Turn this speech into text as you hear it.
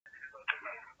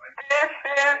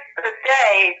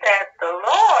day that the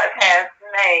Lord has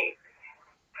made.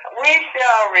 We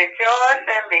shall rejoice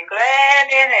and be glad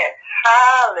in it.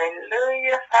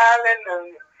 Hallelujah,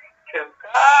 hallelujah. To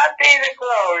God be the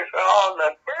glory for all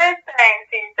the good things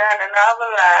he's done in our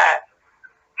lives.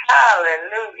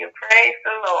 Hallelujah, praise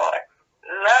the Lord.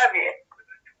 Love you.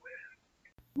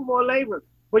 More labor.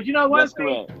 But you know one That's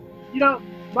thing, correct. you know,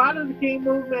 Martin Luther King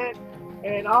movement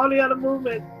and all the other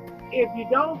movements, if you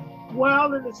don't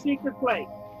dwell in the secret place,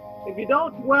 if you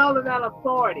don't dwell in that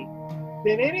authority,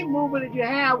 then any movement that you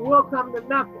have will come to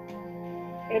nothing.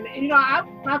 And you know,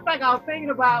 matter of fact, I was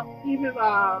thinking about even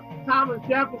Thomas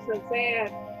Jefferson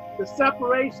saying the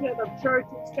separation of church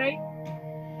and state.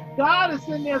 God is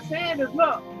sitting there saying this,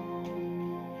 look,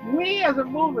 we as a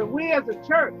movement, we as a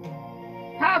church,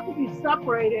 have to be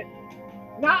separated,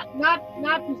 not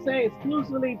to say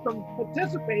exclusively from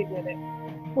participating in it,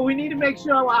 but we need to make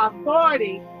sure our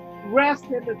authority rests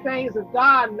in the things of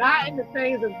God, not in the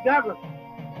things of government.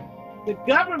 The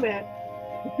government,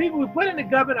 the people we put in the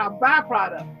government are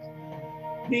byproducts.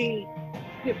 The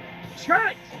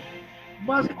church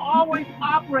must always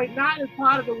operate not as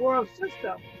part of the world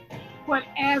system, but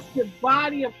as the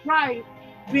body of Christ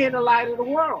being the light of the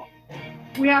world.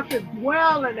 We have to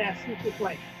dwell in that secret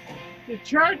place. The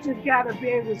church has got to be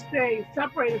able to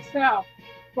separate itself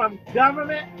from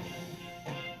government.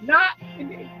 I'm not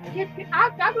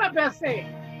best saying.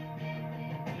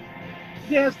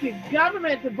 There's the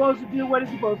government that's supposed to do what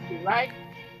it's supposed to do, right?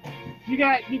 You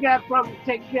got from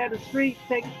taking care of the streets,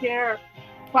 taking care,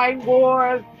 fighting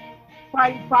wars,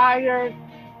 fighting fires,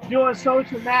 doing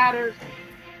social matters.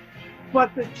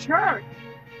 But the church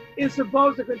is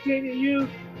supposed to continue to use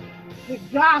the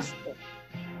gospel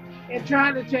and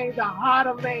trying to change the heart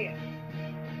of man.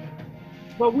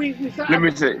 But let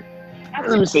me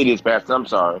say this, Pastor. I'm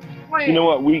sorry. You know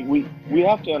what? We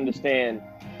have to understand.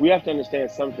 We have to understand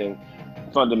something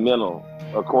fundamental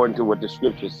according to what the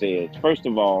scripture says. First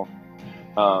of all,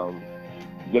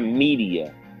 the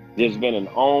media. There's been an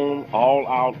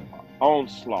all-out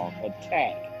onslaught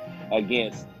attack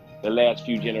against the last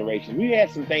few generations. We've had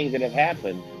some things that have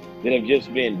happened that have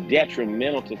just been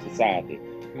detrimental to society.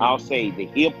 I'll say the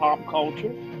hip hop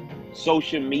culture,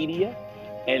 social media,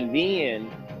 and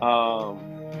then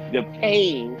the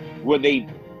paying where they're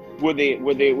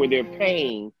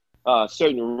paying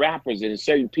certain rappers and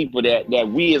certain people that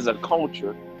we as a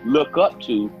culture look up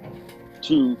to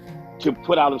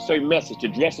put out a certain message, to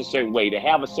dress a certain way, to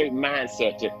have a certain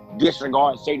mindset, to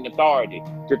disregard certain authority,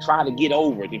 to try to get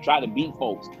over, to try to beat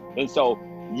folks. And so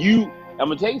I'm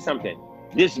gonna tell you something.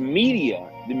 This media,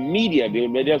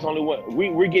 there's only what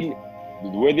we're getting,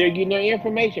 where they're getting their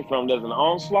information from. There's an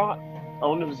onslaught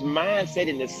on this mindset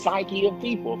in the psyche of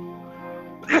people.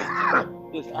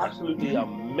 It's absolutely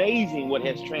amazing what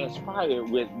has transpired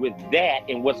with that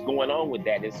and what's going on with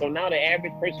that. And so now the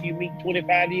average person you meet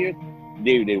 25 years,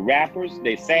 they're rappers,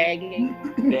 they're sagging,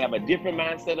 they have a different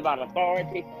mindset about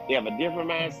authority, they have a different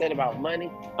mindset about money.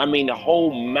 I mean, the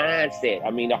whole mindset,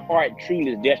 the heart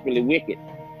truly is desperately wicked.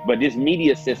 But this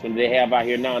media system they have out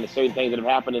here now, and the certain things that have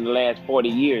happened in the last 40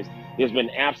 years, has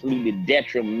been absolutely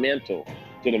detrimental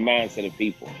to the mindset of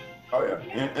people. Oh yeah,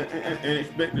 and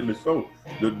expectedly so.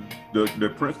 The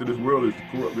prince of this world is a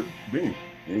corrupt being.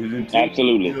 And his intent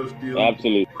absolutely.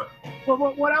 But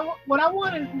what I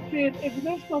wanted to say is, if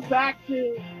let's go back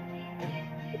to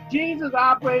Jesus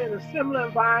operating in a similar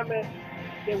environment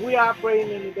that we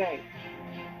operating in today.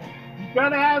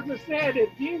 Brother Hassan said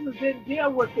that Jesus didn't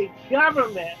deal with the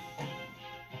government,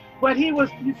 but he was,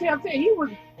 you see what I'm saying? He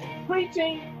was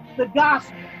preaching the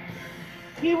gospel.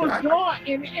 He was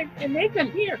going, and they could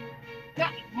hear.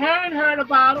 Herod heard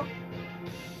about him.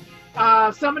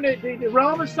 Some of the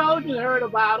Roman soldiers heard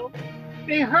about him.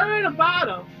 They heard about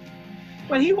him,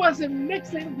 but he wasn't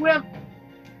mixing with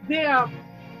them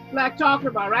like talking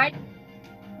about, right?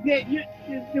 The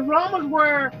Romans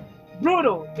were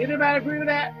brutal. Anybody agree with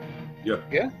that?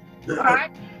 Yeah. All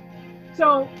right.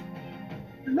 So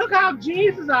look how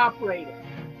Jesus operated.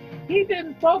 He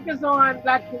didn't focus on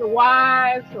like the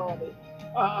wise or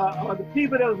the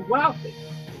people that was wealthy.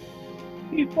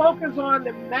 He focused on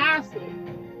the masses.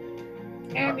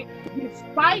 And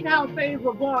despite how things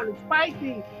were going, despite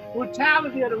the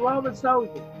brutality of the Roman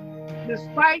soldiers,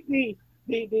 despite the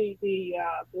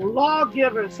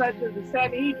lawgivers such as the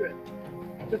Sanhedrin,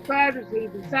 the Pharisees,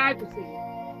 the Sadducees,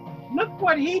 look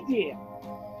what he did.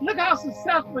 Look how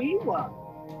successful he was.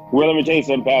 Well, let me tell you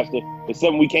something, Pastor. There's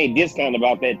something we can't discount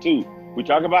about that too. We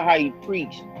talk about how he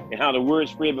preached and how the word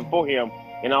spread before him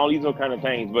and all these other kind of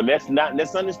things. But let's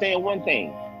understand one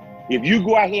thing. If you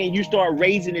go out here and you start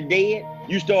raising the dead,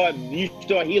 you start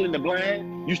healing the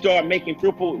blind, you start making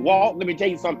people walk, let me tell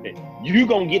you something. You're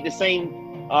going to get the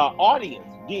same audience.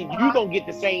 Then you're going to get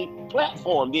the same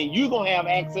platform. Then you're going to have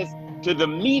access to the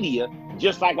media,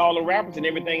 just like all the rappers and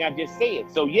everything I just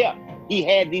said. So yeah, he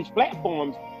had these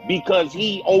platforms because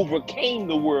he overcame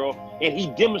the world and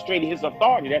he demonstrated his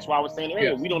authority. That's why I was saying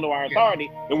earlier, we don't know our authority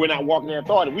and we're not walking in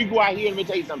authority. We go out here, let me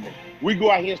tell you something. We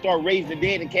go out here and start raising the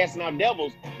dead and casting out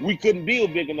devils. We couldn't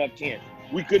build big enough tents.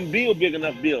 We couldn't build big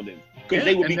enough buildings because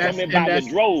they would be coming by the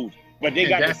droves. But they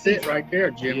got to see it right there,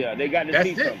 Jim. Yeah, they got to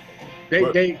see something.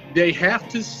 They have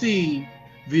to see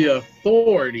the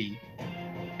authority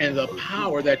and the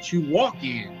power that you walk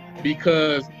in,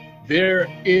 because there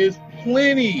is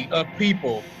plenty of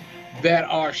people that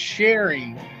are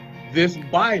sharing this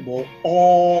Bible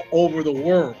all over the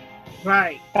world.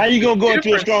 Right. How you gonna go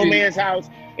into a strong man's house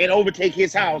and overtake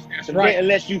his house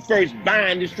unless you first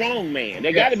bind the strong man?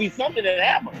 There got to be something that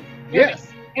happens. Yes.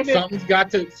 Something's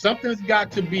got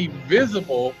to be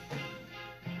visible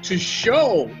to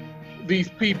show these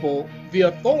people the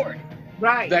authority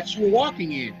that you're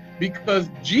walking in, because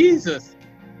Jesus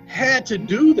had to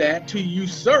do that to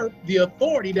usurp the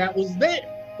authority that was there.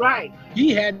 Right.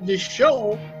 He had to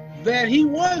show that he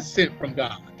was sent from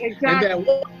God. Exactly. And that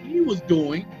what he was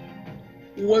doing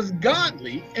was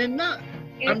godly and not.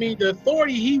 I mean, the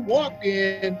authority he walked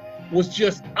in was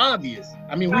just obvious.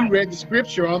 I mean, we read the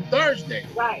scripture on Thursday.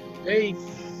 Right. They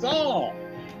saw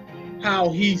how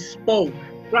he spoke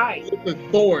with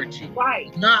authority.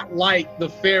 Right. Not like the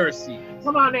Pharisees.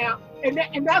 Come on now. And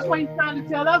that's what he's trying to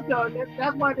tell us, though.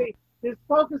 That's why his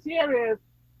focus here is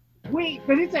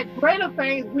because he said greater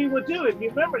things we will do. If you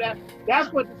remember that,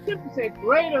 that's what the scripture said,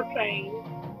 greater things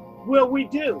will we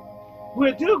do.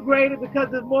 We'll do greater because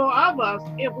there's more of us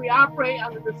if we operate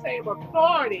under the same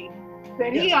authority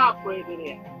that he operated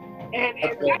in. And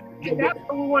that's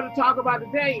what we want to talk about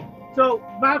today. So,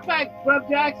 matter of fact, Brother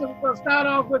Jackson, we're going to start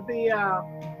off with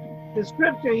the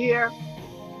scripture here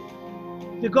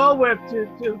to go with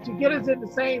to get us in the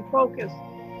same focus.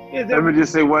 Let me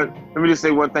just say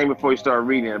one thing before you start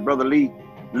reading it. Brother Lee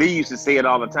used to say it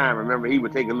all the time. Remember, he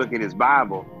would take a look at his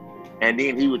Bible, and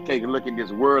then he would take a look at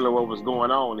this world and what was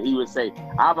going on. And he would say,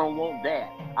 I don't want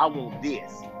that. I want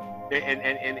this.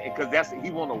 And because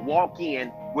he want to walk in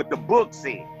what the book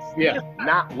says. Yeah.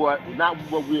 Not what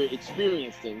we're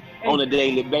experiencing on a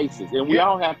daily basis. And we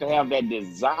all have to have that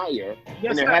desire,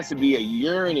 and there has to be a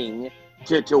yearning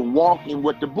to walk in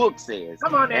what the book says.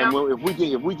 Come on now. And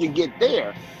if we can get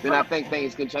there, then I think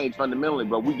things can change fundamentally.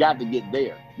 But we got to get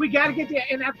there. We got to get there,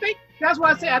 and I think that's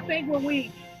why I say I think when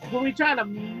we try to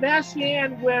mesh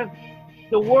in with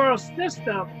the world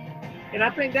system, and I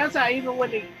think that's how even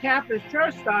when the Catholic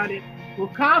Church started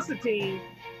with Constantine,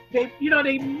 they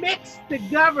mixed the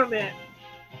government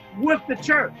with the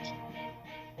church,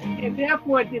 and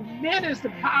therefore diminished the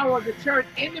power of the church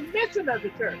and the mission of the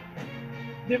church.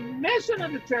 The mission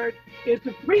of the church is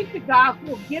to preach the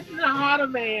gospel, get to the heart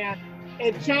of man,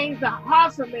 and change the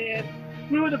hearts of man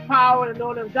through the power and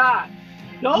anointing of God.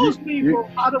 Those people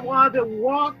are the ones that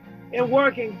walk and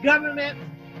work in government,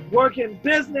 work in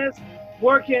business,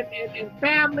 work in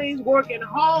families, work in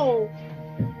homes.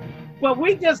 But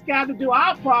we just got to do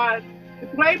our part. The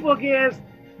playbook is,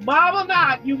 marvel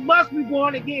not, you must be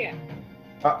born again.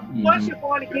 Once you're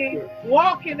born again,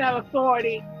 walk in that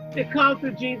authority that comes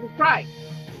through Jesus Christ.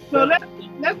 So let's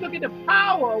look at the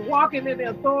power of walking in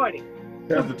the authority.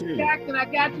 Jackson, I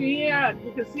got you here.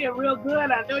 You can see it real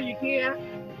good. I know you can.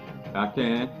 I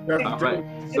can. All right.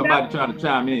 Somebody trying to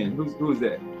chime in. Who's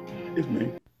that? It's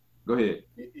me. Go ahead.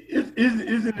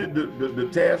 Isn't it the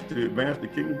task to advance the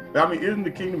kingdom? I mean, isn't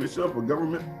the kingdom itself a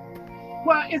government?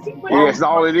 Well, that's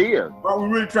all it is. Are we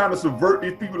really trying to subvert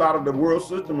these people out of the world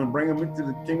system and bring them into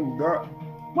the kingdom of God?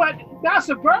 But not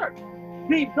subvert.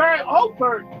 Be very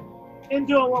overt in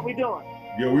doing what we're doing.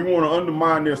 Yeah, we want to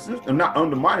undermine their system. Not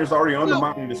undermine, it's already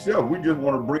undermining itself. We just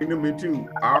want to bring them into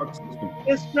our system.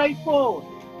 It's straightforward.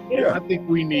 I think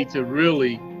we need to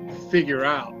really figure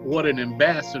out what an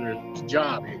ambassador's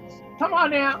job is. Come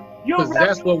on now. Because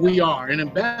that's what we are. An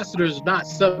ambassador is not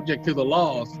subject to the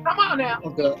laws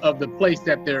of the place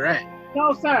that they're at.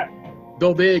 No, sir.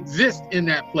 Though they exist in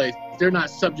that place, they're not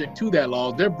subject to that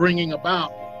law. They're bringing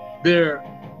about their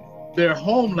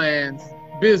homeland's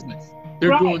business.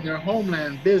 They're doing their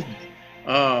homeland business.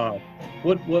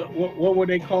 What were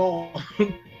they called?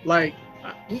 Like,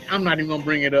 I'm not even gonna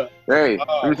bring it up. Hey,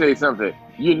 let me tell you something.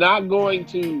 You're not going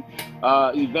to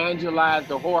evangelize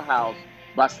the whorehouse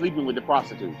by sleeping with the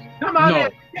prostitutes. Come on, no.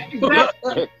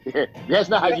 Exactly. That's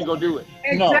not how you're gonna do it.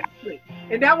 Exactly. No.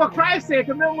 And that's what Christ said.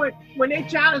 Remember when they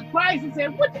challenged Christ and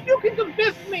said, "What you can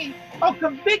convince me or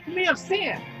convict me of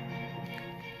sin?"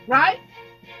 Right?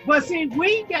 But see,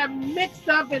 we got mixed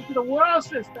up into the world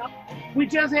system. We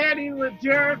just had it with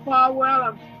Jared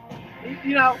Falwell.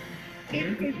 You know,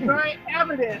 it's very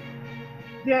evident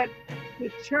that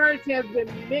the church has been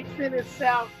mixing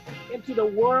itself into the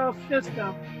world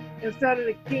system instead of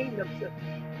the kingdom system.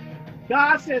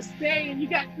 God says stay, and you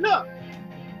got, look,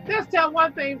 let's tell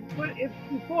one thing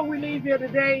before we leave here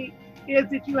today, is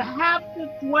that you have to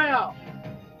dwell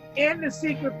in the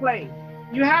secret place.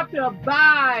 You have to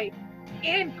abide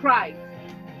in Christ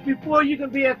before you can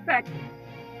be effective.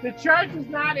 The church is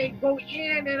not a go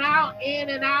in and out,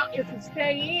 it's to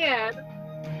stay in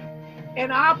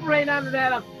and operate under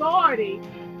that authority,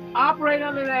 operate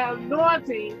under that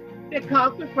anointing that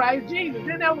comes to Christ Jesus.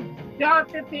 Isn't that what John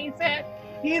 15 said?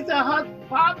 He's the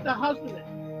Father, the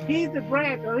husbandman. He's the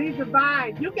branch, or he's the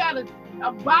vine. You got to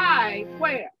abide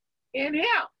where? In him.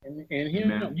 In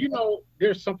him. You know,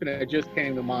 there's something that just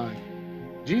came to mind.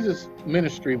 Jesus'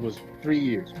 ministry was 3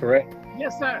 years, correct?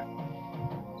 Yes, sir.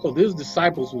 So his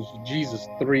disciples was with Jesus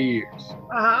 3 years.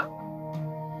 Uh-huh.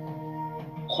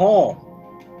 Paul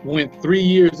went 3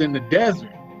 years in the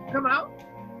desert. Come out.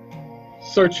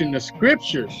 Searching the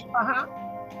scriptures. Uh-huh.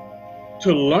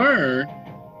 To learn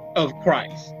of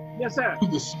Christ. Yes, sir. To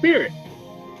the Spirit.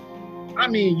 I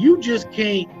mean, you just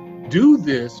can't do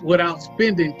this without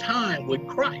spending time with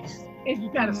Christ. And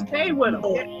you got to stay with him.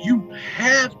 You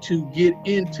have to get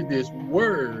into this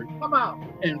word. Come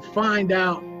on. And find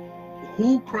out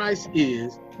who Christ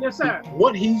is. Yes, sir.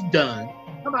 What he's done.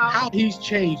 Come on. How he's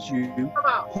changed you. Come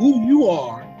on. Who you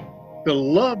are. The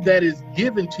love that is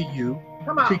given to you.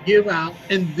 Come on. To give out.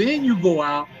 And then you go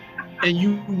out and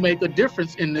you make a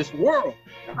difference in this world.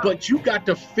 But you got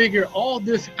to figure all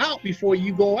this out before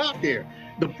you go out there.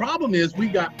 The problem is we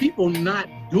got people not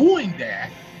doing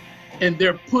that, and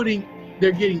they're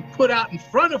getting put out in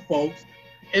front of folks,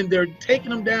 and they're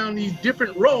taking them down these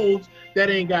different roads that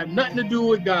ain't got nothing to do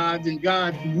with God's and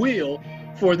God's will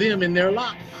for them in their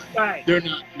life. Right. They're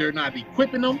not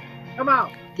equipping them. Come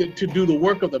on. To do the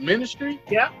work of the ministry.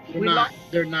 Yeah.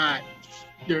 They're not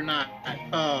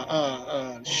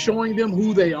showing them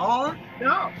who they are.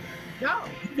 No.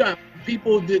 You got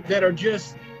people that are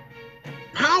just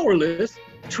powerless,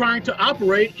 trying to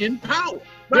operate in power.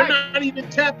 Right. They're not even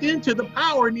tapped into the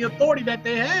power and the authority that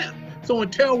they have. So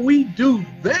until we do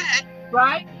that,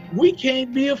 right, we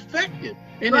can't be effective.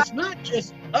 And it's not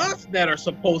just us that are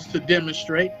supposed to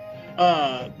demonstrate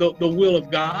the will of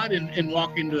God and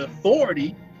walk into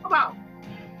authority. Come on.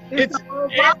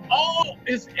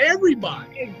 It's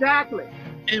everybody. Exactly.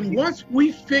 And once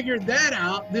we figure that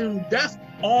out, then that's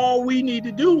all we need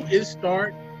to do is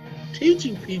start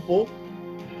teaching people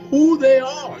who they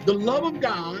are, the love of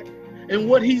God, and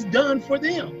what he's done for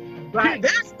them. Right.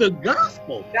 That's the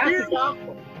gospel. That's the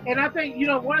gospel. And I think,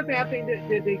 one thing I think that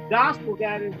the gospel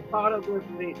got is part of was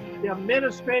the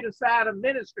administrative side of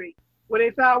ministry, where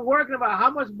they start working about how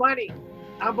much money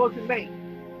I'm supposed to make.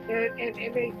 And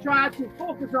they try to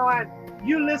focus on,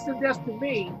 you listen just to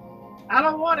me. I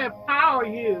don't want to empower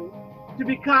you to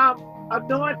become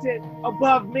anointed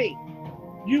above me.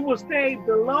 You will stay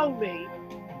below me.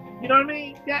 You know what I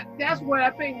mean? That's what I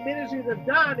think ministries have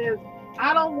done is,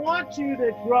 I don't want you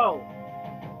to grow,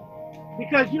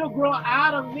 because you'll grow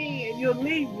out of me and you'll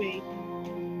leave me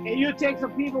and you'll take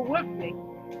some people with me.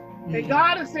 And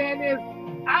God is saying this,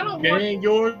 I don't want. It ain't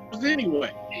yours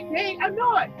anyway. I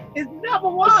know it. It's never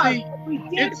was. See,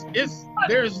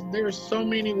 there's so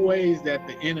many ways that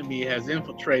the enemy has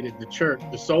infiltrated the church,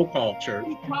 the so-called church.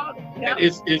 Yeah.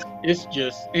 It's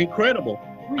just incredible.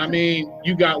 I mean,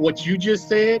 you got what you just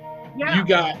said.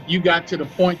 Yeah. You got to the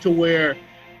point to where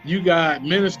you got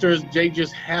ministers, they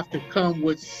just have to come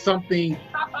with something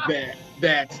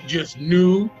that's just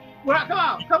new. Well,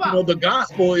 come on. The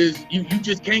gospel is you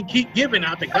just can't keep giving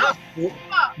out the gospel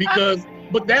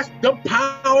but that's the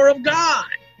power of God.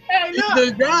 Hey, it's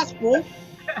the gospel.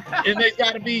 And they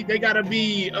gotta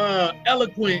be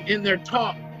eloquent in their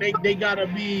talk. They gotta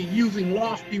be using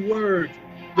lofty words.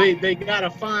 They gotta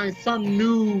find some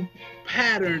new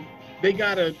pattern. They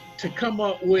gotta come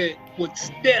up with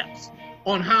steps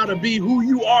on how to be who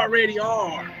you already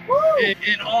are,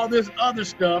 and all this other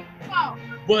stuff. Wow.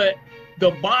 But the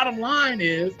bottom line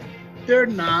is they're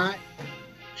not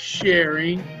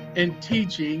sharing and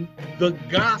teaching the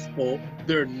gospel.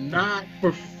 They're not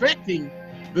perfecting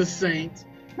the saints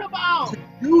to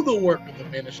do the work of the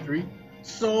ministry.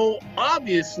 So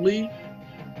obviously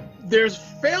there's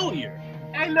failure.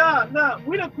 Hey, look,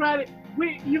 we don't credit.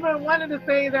 One of the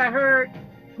things I heard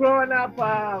growing up,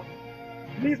 at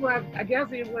least when I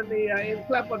guess even when in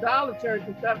Clever Dollar Church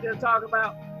and stuff they're talking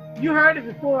about, you heard it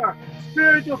before,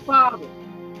 spiritual fathers.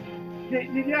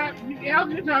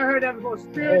 heard that before.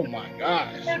 Spiritual. Oh my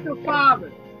gosh. Spiritual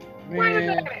father. Man. Wait a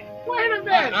minute. Wait a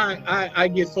minute. I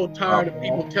get so tired of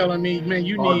people telling me, man,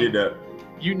 you need a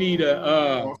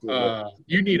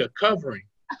covering.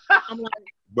 I'm like,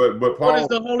 but Paul, what is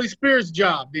the Holy Spirit's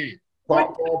job then?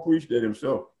 Paul preached that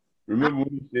himself. Remember when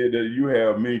he said that you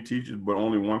have many teachers, but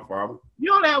only one father?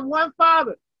 You only have one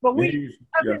father. But we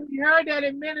heard that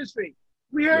in ministry.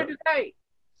 We heard today.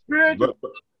 Spiritual,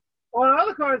 or in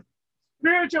other words,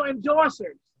 spiritual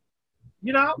endorsers.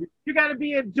 You know, you got to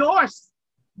be endorsed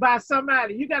by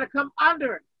somebody. You got to come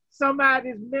under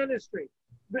somebody's ministry.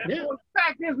 Yeah. The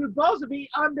fact is, we're supposed to be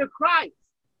under Christ.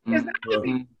 It's not to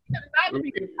be.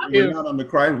 We're not under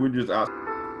Christ. We're just out.